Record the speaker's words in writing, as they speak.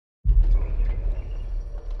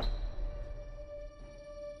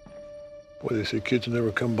Boy, they say kids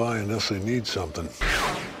never come by unless they need something.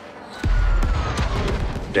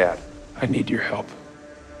 Dad, I need your help.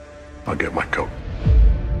 I'll get my coat.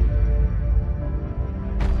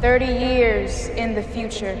 30 years in the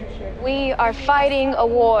future. We are fighting a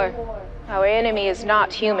war. Our enemy is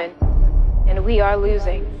not human, and we are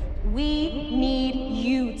losing. We need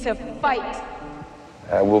you to fight.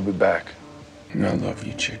 I will be back. And I love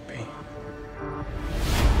you, Chickpea.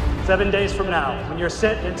 7 days from now, when you're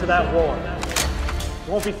sent into that war,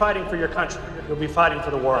 you won't be fighting for your country. You'll be fighting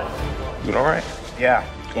for the world. Is it all right? Yeah,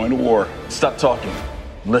 going to war. Stop talking.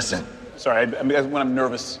 Listen. Sorry, I mean, when I'm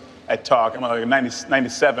nervous, I talk. I'm like a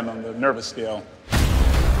 97 on the nervous scale.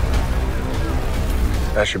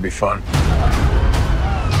 That should be fun.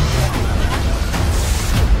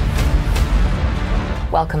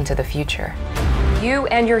 Welcome to the future. You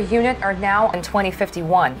and your unit are now in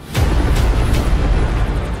 2051.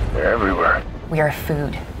 They're everywhere. We are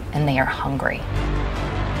food, and they are hungry.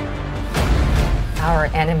 Our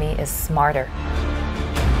enemy is smarter,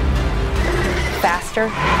 faster,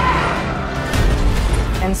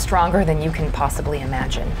 and stronger than you can possibly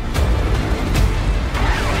imagine.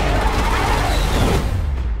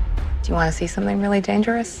 Do you want to see something really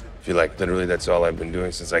dangerous? I feel like literally that's all I've been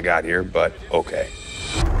doing since I got here, but okay.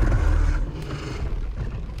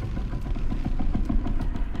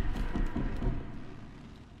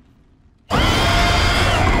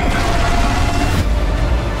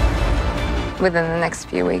 Within the next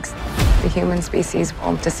few weeks, the human species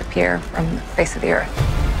will disappear from the face of the earth.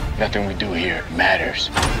 Nothing we do here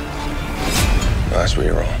matters. No, that's where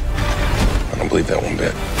you're wrong. I don't believe that one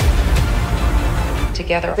bit.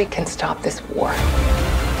 Together, we can stop this war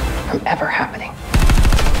from ever happening.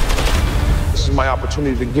 This is my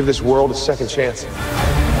opportunity to give this world a second chance.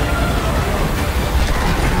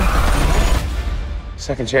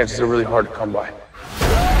 Second chances are really hard to come by.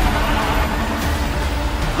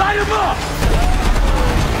 Light him up!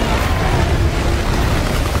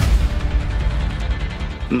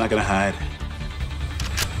 I'm not gonna hide.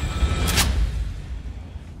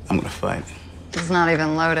 I'm gonna fight. It's not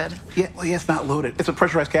even loaded. Yeah, it's not loaded. It's a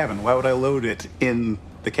pressurized cabin. Why would I load it in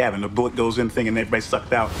the cabin? The bullet goes in thing and everybody's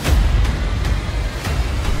sucked out.